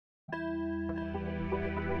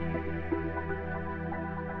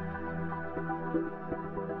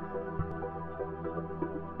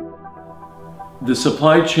The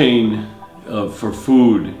supply chain for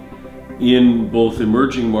food in both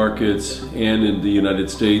emerging markets and in the United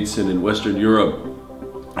States and in Western Europe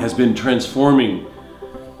has been transforming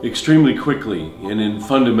extremely quickly and in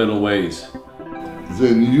fundamental ways.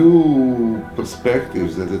 The new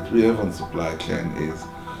perspectives that we have on supply chain is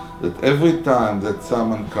that every time that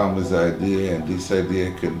someone comes with an idea, and this idea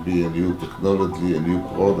can be a new technology, a new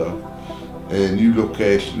product, a new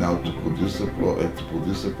location how to produce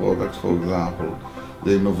a product, for example.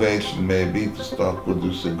 The innovation may be to start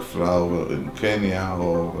producing flour in Kenya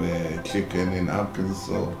or chicken in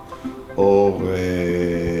Arkansas or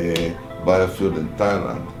biofuel in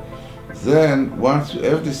Thailand. Then once you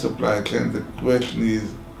have the supply chain, the question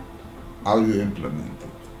is how you implement it,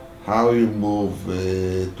 how you move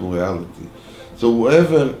to reality. So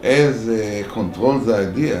whoever controls the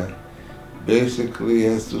idea basically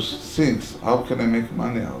has to think, how can I make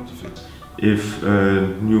money out of it? If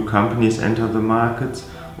new companies enter the markets,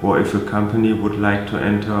 or if a company would like to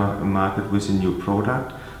enter a market with a new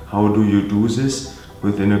product, how do you do this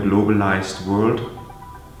within a globalized world?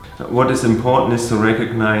 What is important is to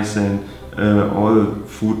recognize that all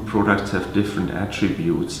food products have different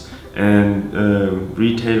attributes, and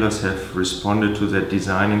retailers have responded to their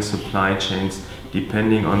designing supply chains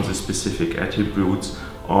depending on the specific attributes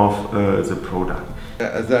of the product.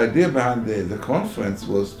 The idea behind the conference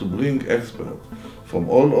was to bring experts from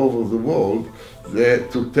all over the world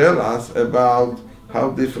to tell us about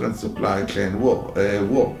how different supply chains work.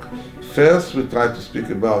 First, we try to speak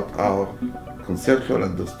about our conceptual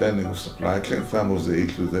understanding of supply chain, some of the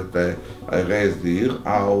issues that I raised here,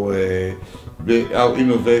 how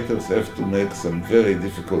innovators have to make some very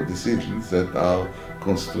difficult decisions that are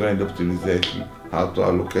constrained optimization, how to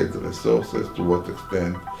allocate the resources, to what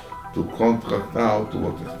extent to contract out, to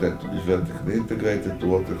what extent to be vertically integrated, to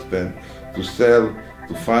what extent to sell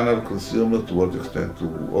to final consumer, to what extent to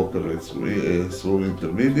operate through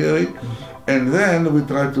intermediary. And then we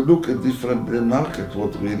try to look at different markets,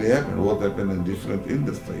 what really happened, what happened in different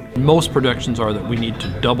industries. Most projections are that we need to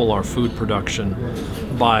double our food production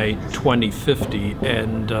by 2050,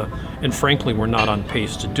 and frankly, we're not on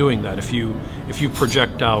pace to doing that. If you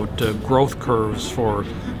project out growth curves for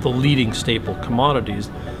the leading staple commodities,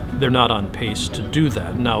 they're not on pace to do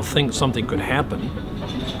that. Now, something could happen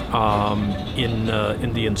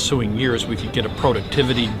in the ensuing years. We could get a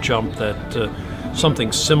productivity jump that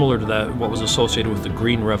something similar to that what was associated with the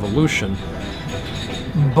Green Revolution,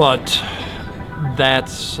 but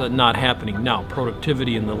that's not happening now.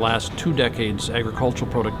 Productivity in the last 2 decades,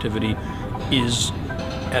 agricultural productivity, is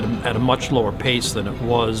at a much lower pace than it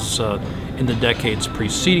was in the decades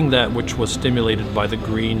preceding that, which was stimulated by the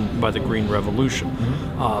Green Revolution.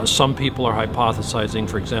 Some people are hypothesizing,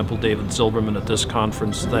 for example, David Zilberman at this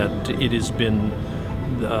conference, that it has been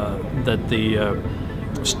that the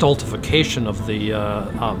stultification of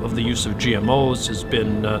the use of GMOs has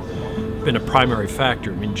been a primary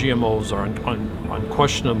factor. I mean, GMOs are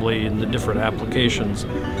unquestionably, in the different applications,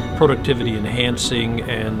 productivity enhancing,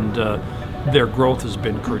 and their growth has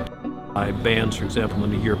been curtailed by bans, for example, in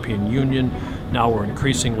the European Union. Now we're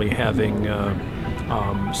increasingly having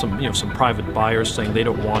some private buyers saying they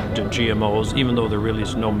don't want GMOs, even though there really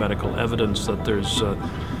is no medical evidence that there's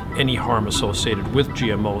any harm associated with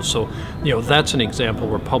GMOs. So, that's an example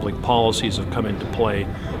where public policies have come into play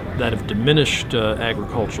that have diminished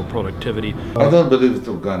agricultural productivity. I don't believe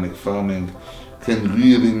that organic farming can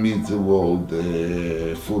really meet the world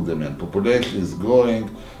food demand. Population is growing.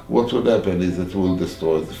 What will happen is it will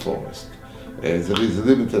destroy the forest. There is a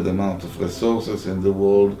limited amount of resources in the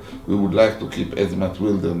world. We would like to keep as much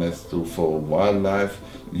wilderness for wildlife.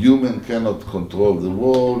 Human cannot control the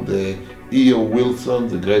world. E.O. Wilson,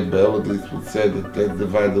 the great biologist, would say that let's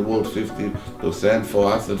divide the world 50% for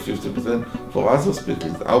us and 50% for other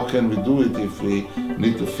species. How can we do it if we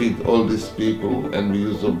need to feed all these people and we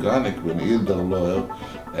use organic, we yield our lower,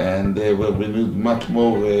 and we need much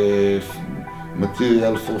more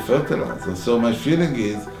material for fertilizer. So my feeling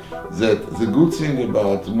is that the good thing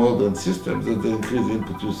about modern systems is that they increase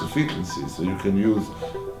input use efficiency. So you can use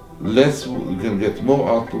less, you can get more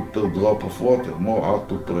output per drop of water, more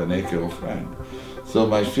output per an acre of land. So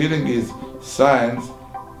my feeling is science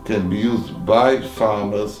can be used by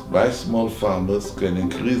farmers, by small farmers, can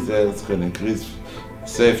increase health, can increase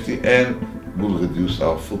safety, and will reduce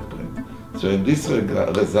our footprint. So in this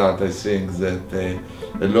result, I think that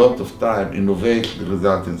a lot of time innovation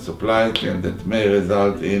results in supply chain that may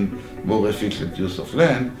result in more efficient use of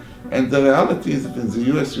land. And the reality is that in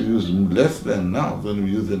the US we use less land now than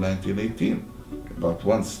we used in 1918, about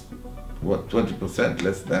 20%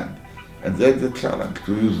 less land. And that's the challenge,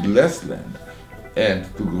 to use less land and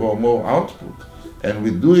to grow more output. And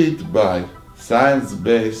we do it by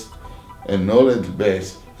science-based and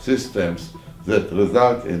knowledge-based systems that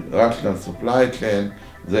result in rational supply chain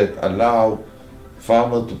that allow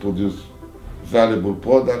farmers to produce valuable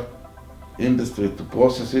product, industry to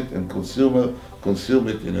process it, and consumer consume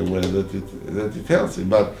it in a way that it's healthy.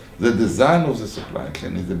 But the design of the supply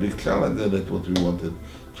chain is a big challenge, and that's what we wanted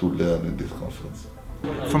to learn in this conference.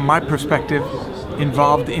 From my perspective,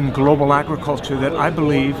 involved in global agriculture, that I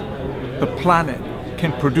believe the planet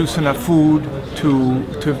can produce enough food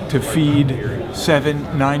to feed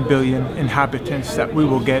 7-9 billion inhabitants that we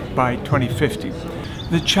will get by 2050.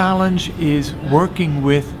 The challenge is working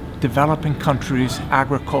with developing countries'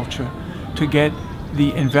 agriculture to get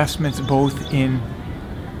the investments both in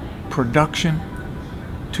production,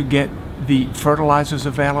 to get the fertilizers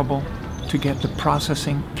available, to get the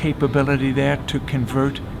processing capability there to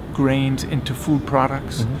convert grains into food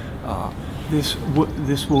products. This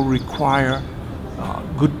will require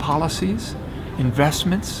good policies,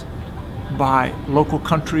 investments by local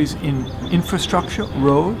countries in infrastructure,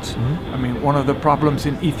 roads. I mean, one of the problems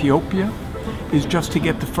in Ethiopia is just to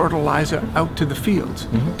get the fertilizer out to the fields,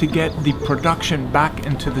 to get the production back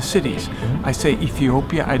into the cities. I say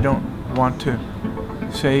Ethiopia, I don't want to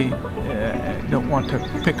say, don't want to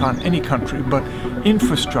pick on any country, but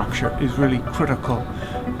infrastructure is really critical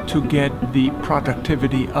to get the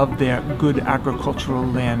productivity of their good agricultural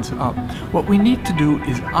lands up. What we need to do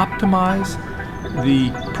is optimize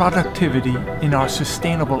the productivity in our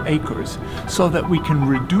sustainable acres so that we can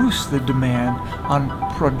reduce the demand on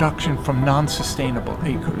production from non-sustainable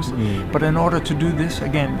acres. But in order to do this,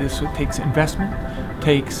 again, this takes investment,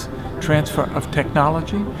 takes transfer of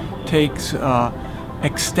technology, takes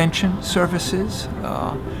extension services,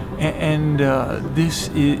 and this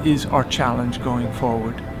is our challenge going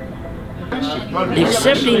forward.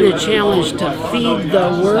 Accepting the challenge to feed the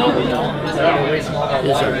world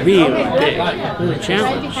is a really big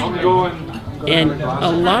challenge. And a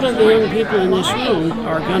lot of the young people in this room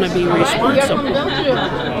are going to be responsible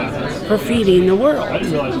for feeding the world.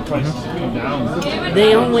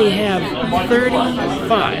 They only have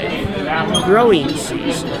 35 growing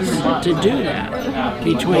seasons to do that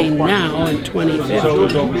between now and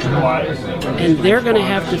 2050. And they're going to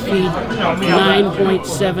have to feed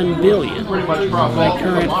 9.7 billion by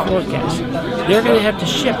current forecast. They're going to have to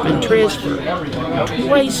ship and transfer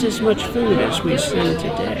twice as much food as we send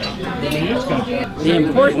today. The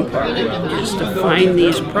important part is to find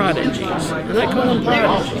these prodigies, and I call them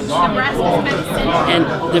prodigies. And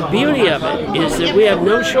the beauty of it is that we have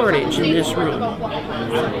no shortage in this room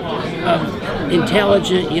of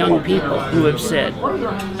intelligent young people who have said,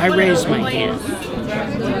 I raise my hand.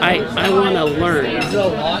 I want to learn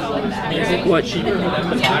what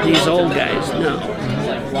these old guys know.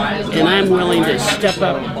 And I'm willing to step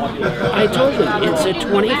up. I told them it's a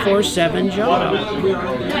 24/7 job.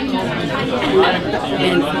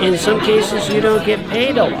 And in some cases, you don't get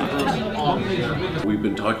paid a lot. We've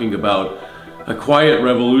been talking about a quiet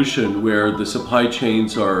revolution where the supply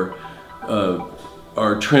chains are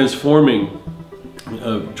transforming,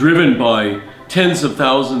 driven by tens of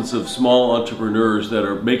thousands of small entrepreneurs that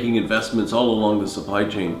are making investments all along the supply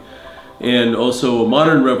chain. And also a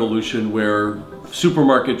modern revolution where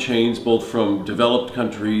supermarket chains, both from developed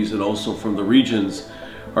countries and also from the regions,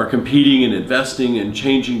 are competing and investing and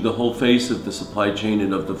changing the whole face of the supply chain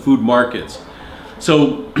and of the food markets.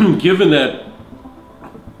 So given that,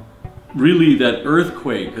 really that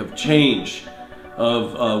earthquake of change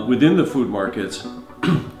of within the food markets,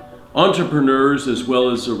 entrepreneurs as well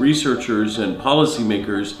as researchers and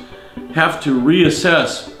policymakers have to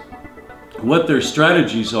reassess what their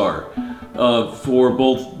strategies are for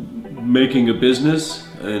both making a business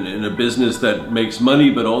and a business that makes money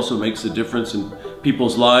but also makes a difference in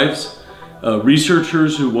people's lives.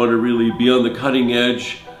 Researchers who want to really be on the cutting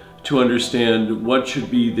edge to understand what should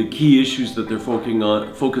be the key issues that they're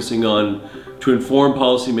focusing on to inform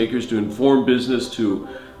policymakers, to inform business, to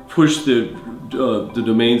push the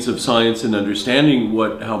domains of science and understanding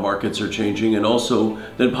how markets are changing, and also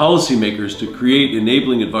then policymakers to create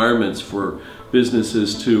enabling environments for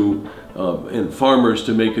businesses to and farmers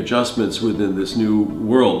to make adjustments within this new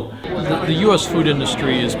world. The U.S. food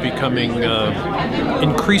industry is becoming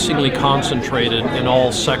increasingly concentrated in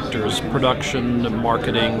all sectors, production,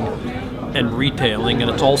 marketing, and retailing,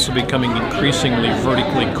 and it's also becoming increasingly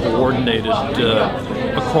vertically coordinated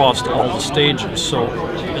across all the stages. So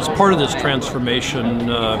as part of this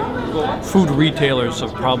transformation, food retailers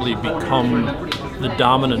have probably become the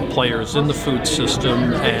dominant players in the food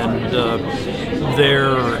system, and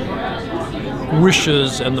they're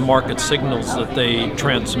wishes and the market signals that they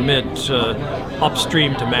transmit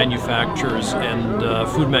upstream to manufacturers and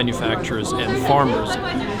food manufacturers and farmers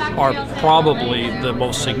are probably the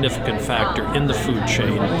most significant factor in the food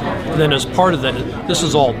chain. And then as part of that, this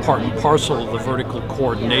is all part and parcel of the vertical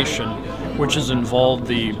coordination, which has involved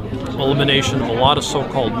the elimination of a lot of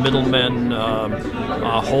so-called middlemen.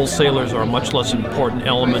 Wholesalers are a much less important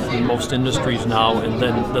element in most industries now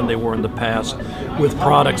than they were in the past, with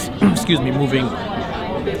products moving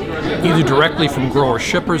either directly from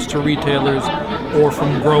grower-shippers to retailers or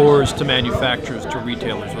from growers to manufacturers to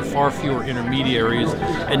retailers, with far fewer intermediaries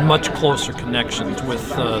and much closer connections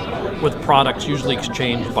with products usually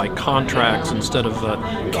exchanged by contracts instead of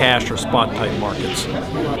cash or spot-type markets.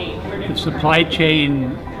 The supply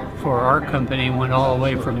chain for our company went all the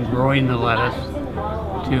way from growing the lettuce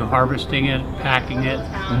to harvesting it, packing it,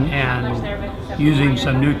 and using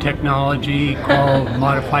some new technology called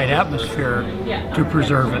modified atmosphere to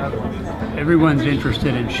preserve it. Everyone's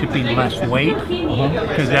interested in shipping less weight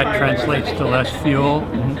because that translates to less fuel.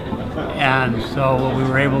 And so what we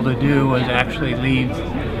were able to do was actually leave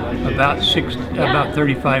about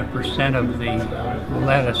 35% of the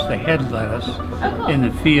lettuce, the head lettuce, in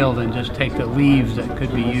the field, and just take the leaves that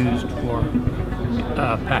could be used for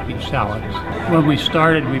packaged salads. When we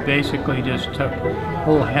started, we basically just took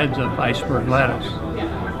whole heads of iceberg lettuce,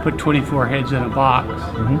 put 24 heads in a box,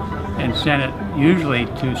 and sent it usually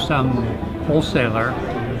to some wholesaler,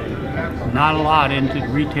 not a lot into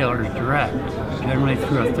retailers direct, generally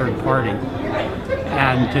through a third party.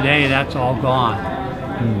 And today that's all gone.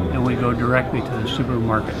 And we go directly to the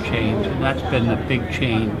supermarket chains, and that's been the big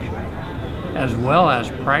change, as well as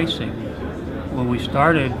pricing. When we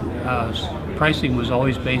started, pricing was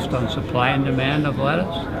always based on supply and demand of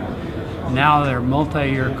lettuce. Now they're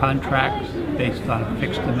multi-year contracts based on a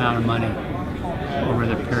fixed amount of money over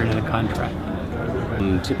the period of the contract.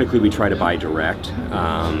 Typically we try to buy direct.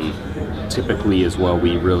 Typically as well,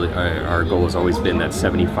 our goal has always been that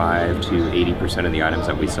 75 to 80% of the items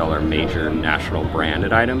that we sell are major national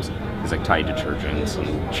branded items. It's like Tide detergents and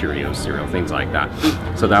Cheerios cereal, things like that.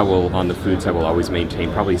 So that will, on the food side, will always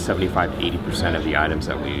maintain probably 75 to 80% of the items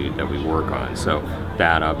that we work on. So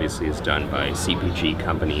that obviously is done by CPG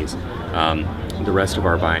companies. The rest of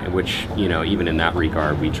our buying, which, even in that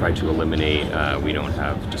regard, we try to eliminate, we don't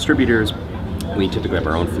have distributors. We typically have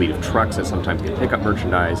our own fleet of trucks that sometimes can pick up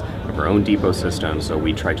merchandise, have our own depot system, so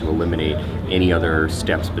we try to eliminate any other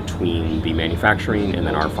steps between the manufacturing and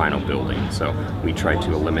then our final building. So we try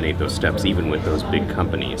to eliminate those steps even with those big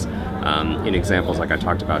companies. In examples like I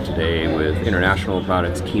talked about today with international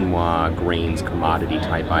products, quinoa, grains, commodity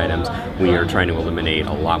type items, we are trying to eliminate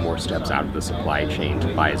a lot more steps out of the supply chain to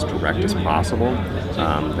buy as direct as possible.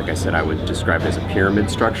 Like I said, I would describe it as a pyramid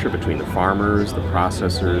structure between the farmers, the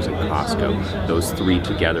processors, and Costco. Those three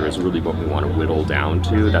together is really what we want to whittle down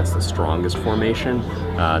to. That's the strongest formation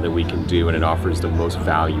that we can do, and it offers the most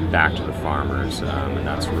value back to the farmers, and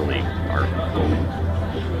that's really our goal.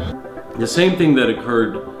 The same thing that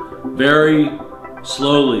occurred very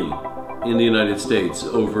slowly in the United States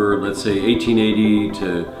over, let's say, 1880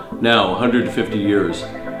 to now, 150 years,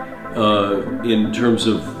 in terms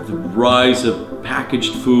of the rise of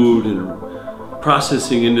packaged food and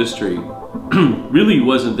processing industry, really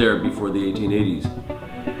wasn't there before the 1880s.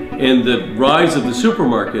 And the rise of the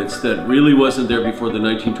supermarkets that really wasn't there before the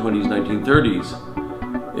 1920s, 1930s,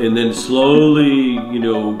 and then slowly,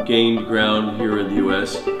 gained ground here in the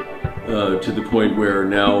US to the point where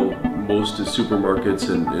now most is supermarkets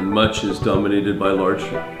and much is dominated by large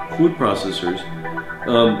food processors.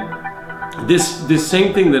 This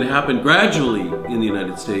same thing that happened gradually in the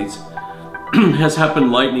United States has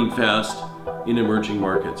happened lightning fast in emerging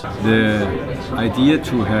markets. The idea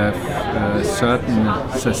to have certain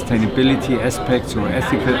sustainability aspects or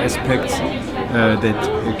ethical aspects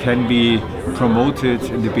that can be promoted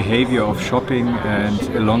in the behavior of shopping and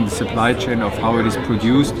along the supply chain of how it is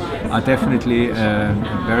produced are definitely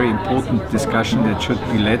a very important discussion that should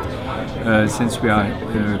be led since we are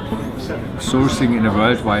sourcing in a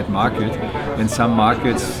worldwide market. In some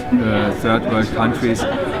markets, third world countries,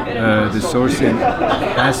 the sourcing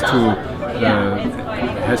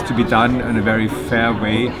has to be done in a very fair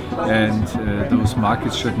way, and those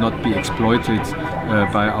markets should not be exploited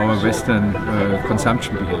by our Western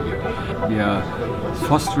consumption behavior. We are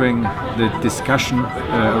fostering the discussion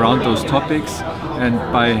around those topics, and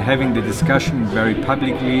by having the discussion very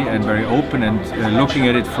publicly and very open and looking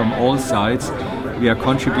at it from all sides, we are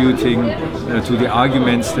contributing to the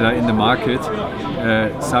arguments that are in the market.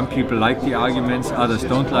 Some people like the arguments, others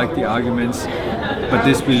don't like the arguments, but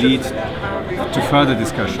this will lead to further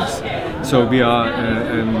discussions. So we are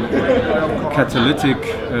a catalytic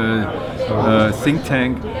think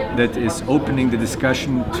tank that is opening the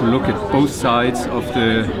discussion to look at both sides of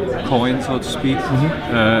the coin, so to speak,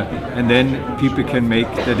 and then people can make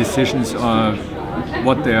their decisions on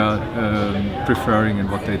what they are preferring and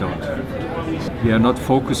what they don't. We are not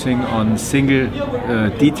focusing on single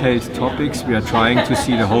detailed topics. We are trying to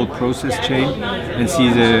see the whole process chain and see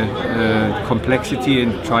the complexity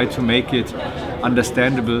and try to make it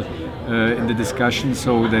understandable in the discussion,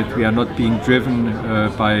 so that we are not being driven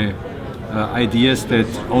by ideas that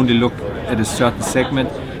only look at a certain segment,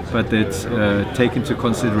 but that take into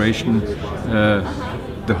consideration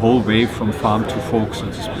the whole way from farm to fork, so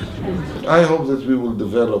to speak. I hope that we will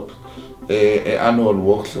develop an annual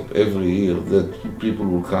workshop every year that people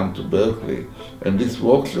will come to Berkeley, and this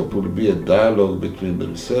workshop will be a dialogue between the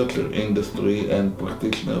researcher, industry and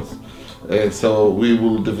practitioners. So we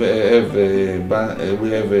will have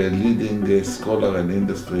a leading scholar and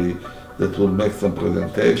industry that will make some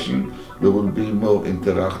presentation. There will be more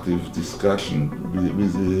interactive discussion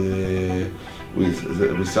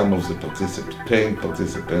with some of the paying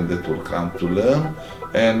participants that will come to learn.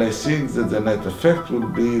 And I think that the net effect will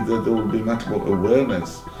be that there will be much more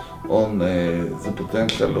awareness on the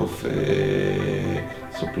potential of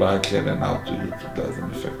supply chain and how to utilize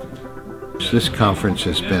them effectively. This conference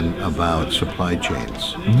has been about supply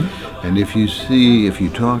chains. And if you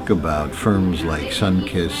talk about firms like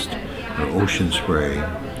Sunkist or Ocean Spray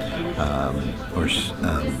or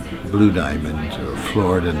Blue Diamond or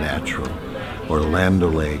Florida Natural or Land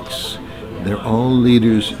O'Lakes, they're all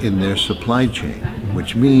leaders in their supply chain,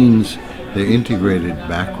 which means they're integrated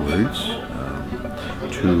backwards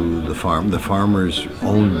to the farm. The farmers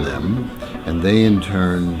own them, and they in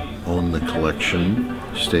turn own the collection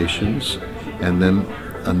stations, and then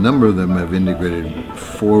a number of them have integrated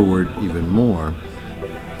forward even more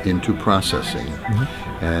into processing.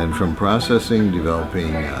 And from processing,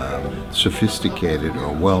 developing sophisticated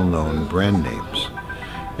or well-known brand names.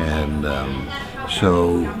 And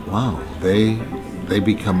so, wow, they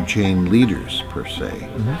become chain leaders per se.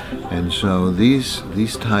 And so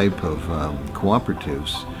these type of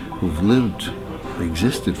cooperatives who've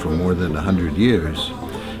existed for more than 100 years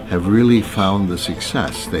have really found the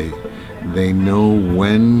success. They know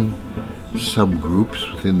when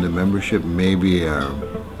subgroups within the membership maybe are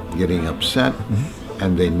getting upset,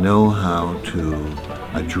 and they know how to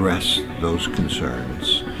address those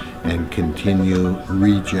concerns and continue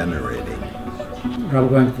regenerating.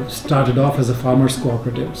 Rabobank started off as a farmers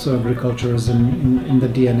cooperative, so agriculture is in the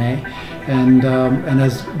DNA, and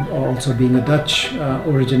as also being a Dutch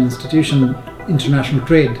origin institution, international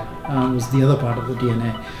trade was the other part of the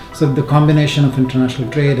DNA. So the combination of international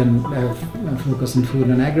trade and focus on food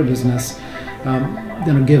and agribusiness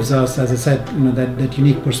gives us, as I said, that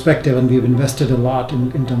unique perspective, and we've invested a lot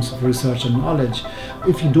in terms of research and knowledge.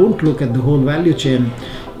 If you don't look at the whole value chain,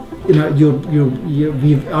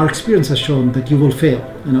 our experience has shown that you will fail.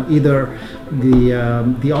 Either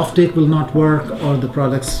the offtake will not work, or the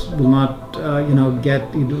products will not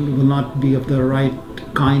will not be of the right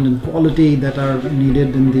kind and quality that are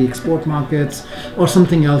needed in the export markets, or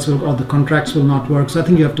something else or the contracts will not work. So I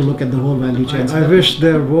think you have to look at the whole value chain. I wish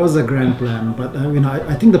there was a grand plan, but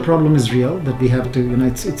I think the problem is real, that we have to,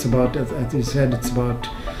 it's about, as you said, it's about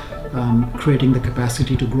creating the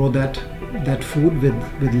capacity to grow that food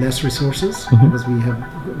with less resources, because we're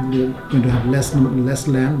going to have less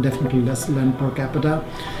land, definitely less land per capita.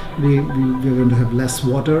 We're going to have less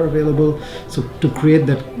water available. So to create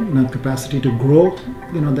that capacity to grow,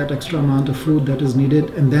 that extra amount of food that is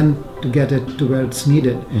needed, and then to get it to where it's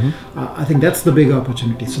needed, I think that's the big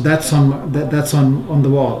opportunity. So that's on the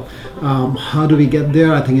wall. How do we get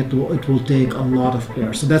there? I think it will take a lot of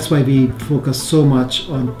players. So that's why we focus so much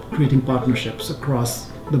on creating partnerships across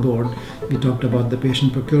the board. We talked about the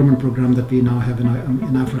patient procurement program that we now have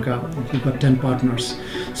in Africa. We've got 10 partners.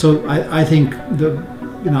 So I think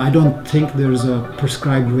I don't think there's a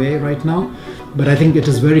prescribed way right now, but I think it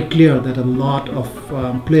is very clear that a lot of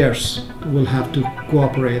players will have to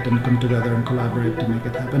cooperate and come together and collaborate to make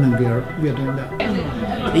it happen, and we are doing that.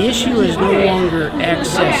 The issue is no longer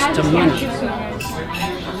access to money.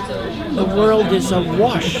 The world is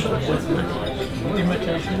awash with money.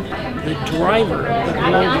 The driver of the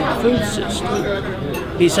global food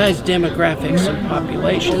system, besides demographics and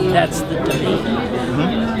population, that's the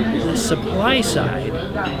demand. The supply side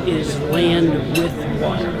is land with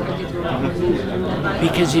water.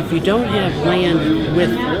 Because if you don't have land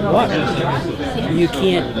with water, you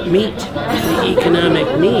can't meet the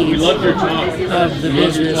economic needs of the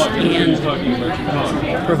business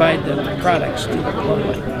and provide the products to the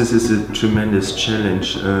public. This is a tremendous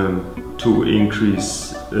challenge to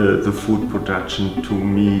increase the food production to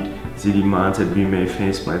meet the demands that we may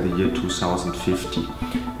face by the year 2050.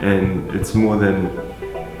 And it's more than,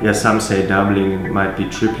 some say doubling, it might be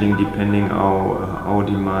tripling depending how our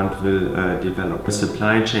demand will develop. The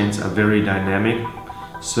supply chains are very dynamic,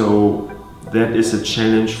 so that is a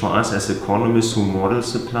challenge for us as economists who model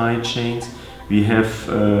supply chains. We have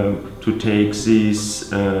to take these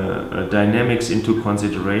dynamics into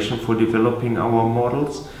consideration for developing our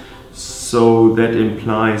models. So that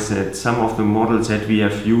implies that some of the models that we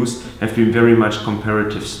have used have been very much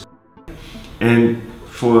comparatives. And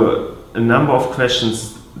for a number of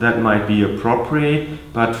questions that might be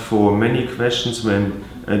appropriate, but for many questions when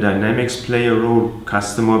dynamics play a role,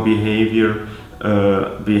 customer behavior,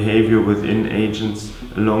 behavior within agents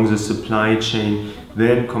along the supply chain,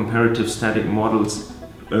 then comparative static models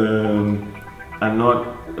are not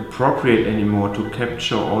appropriate anymore to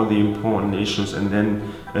capture all the important issues, and then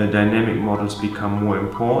dynamic models become more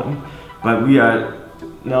important. But we are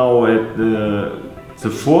now at the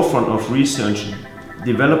forefront of research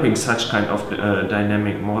developing such kind of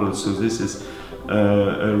dynamic models. So this is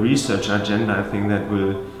a research agenda, I think, that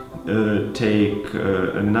will take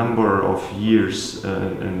a number of years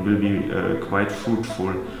and will be quite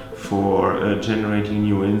fruitful for generating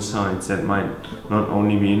new insights that might not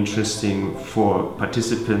only be interesting for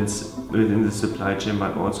participants within the supply chain,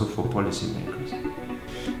 but also for policymakers.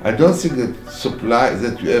 I don't think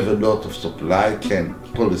that you have a lot of supply chain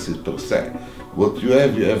policies per se. What you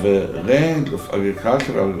have a range of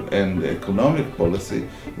agricultural and economic policy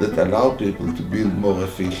that allow people to build more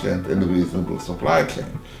efficient and reasonable supply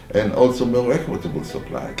chain, and also more equitable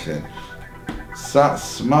supply chain.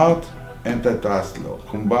 Smart antitrust law,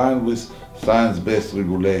 combined with science-based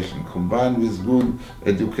regulation, combined with good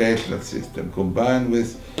educational system, combined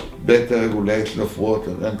with better regulation of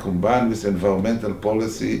water, and combined with environmental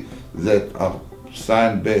policy that are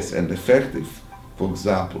science-based and effective, for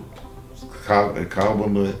example, a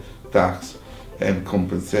carbon tax and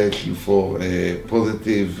compensation for a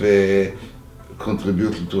positive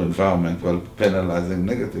contribution to environment while penalizing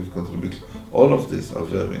negative contribution. All of these are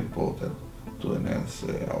very important to enhance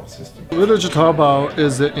our system. Village Taobao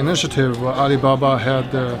is the initiative Alibaba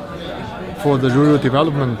had for the rural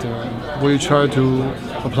development. We try to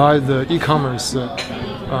apply the e-commerce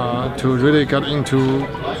to really get into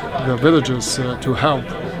the villages to help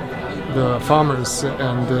the farmers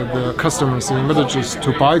and the customers in villages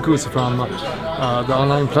to buy goods from the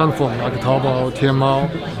online platform like Taobao, Tmall,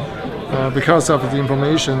 because of the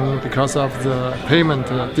information, because of the payment,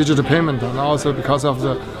 digital payment, and also because of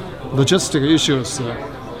the logistic issues.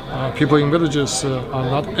 People in villages are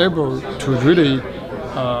not able to really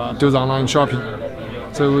do the online shopping.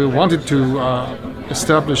 So we wanted to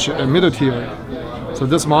establish a middle tier. So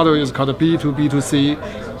this model is called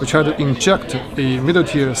B2B2C. We try to inject a middle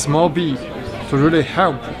tier, small b, to really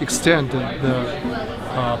help extend the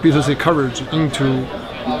B2C coverage into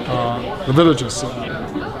the villages.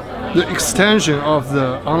 The extension of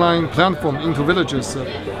the online platform into villages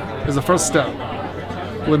is the first step.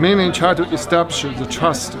 We mainly try to establish the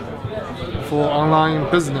trust for online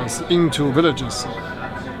business into villages,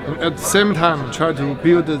 and at the same time try to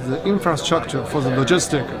build the infrastructure for the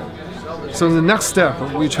logistic. So the next step,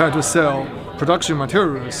 we try to sell production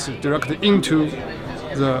materials directly into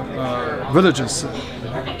the villages,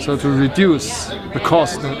 so to reduce the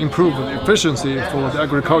cost and improve the efficiency for the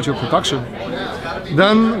agricultural production.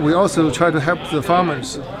 Then we also try to help the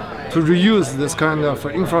farmers to reuse this kind of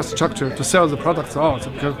infrastructure to sell the products out,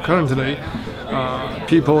 because currently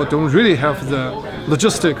people don't really have the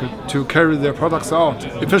logistic to carry their products out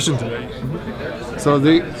efficiently. So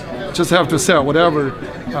they just have to sell whatever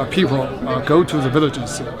people go to the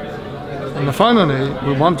villages. And finally,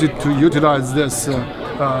 we wanted to utilize this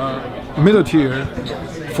middle tier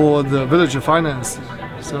for the village finance,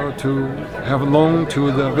 so to have a loan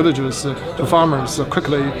to the villagers, to farmers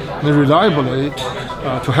quickly and reliably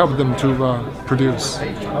to help them to produce.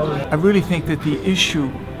 I really think that the issue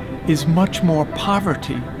is much more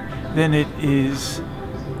poverty than it is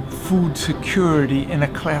food security in a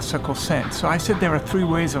classical sense. So I said there are three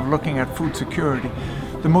ways of looking at food security.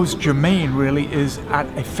 The most germane really is at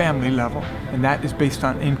a family level, and that is based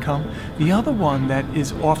on income. The other one that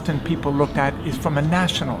is often people look at is from a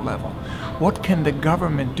national level. What can the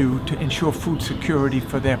government do to ensure food security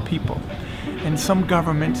for their people? And some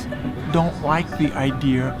governments don't like the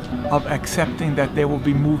idea of accepting that there will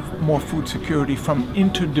be more food security from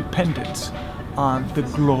interdependence on the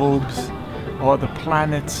globe's or the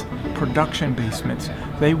planet's production basements.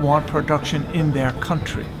 They want production in their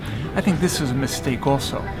country. I think this is a mistake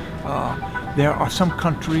also. There are some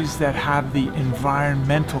countries that have the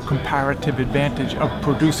environmental comparative advantage of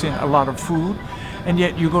producing a lot of food, and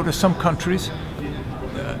yet you go to some countries,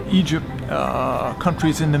 Egypt,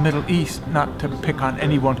 countries in the Middle East, not to pick on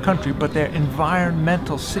any one country, but their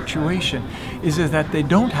environmental situation is that they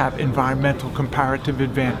don't have environmental comparative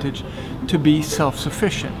advantage to be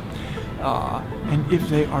self-sufficient. And if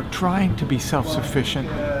they are trying to be self-sufficient,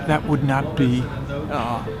 that would not be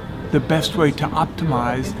the best way to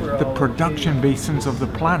optimize the production basins of the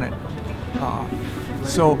planet.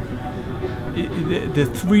 So the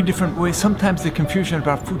three different ways, sometimes the confusion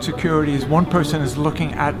about food security is one person is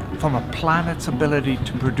looking at from a planet's ability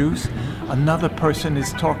to produce, another person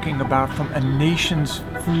is talking about from a nation's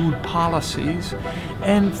food policies,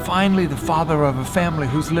 and finally the father of a family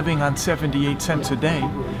who's living on 78 cents a day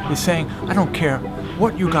is saying, I don't care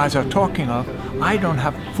what you guys are talking of, I don't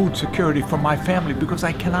have food security for my family because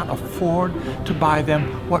I cannot afford to buy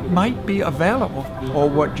them what might be available or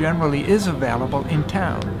what generally is available in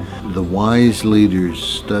town. The wise leaders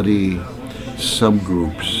study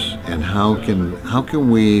subgroups, and how can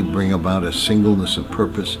we bring about a singleness of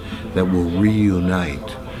purpose that will reunite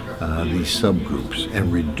these subgroups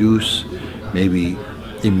and reduce maybe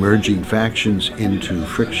emerging factions into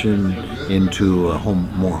friction, into a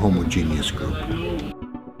more homogeneous group.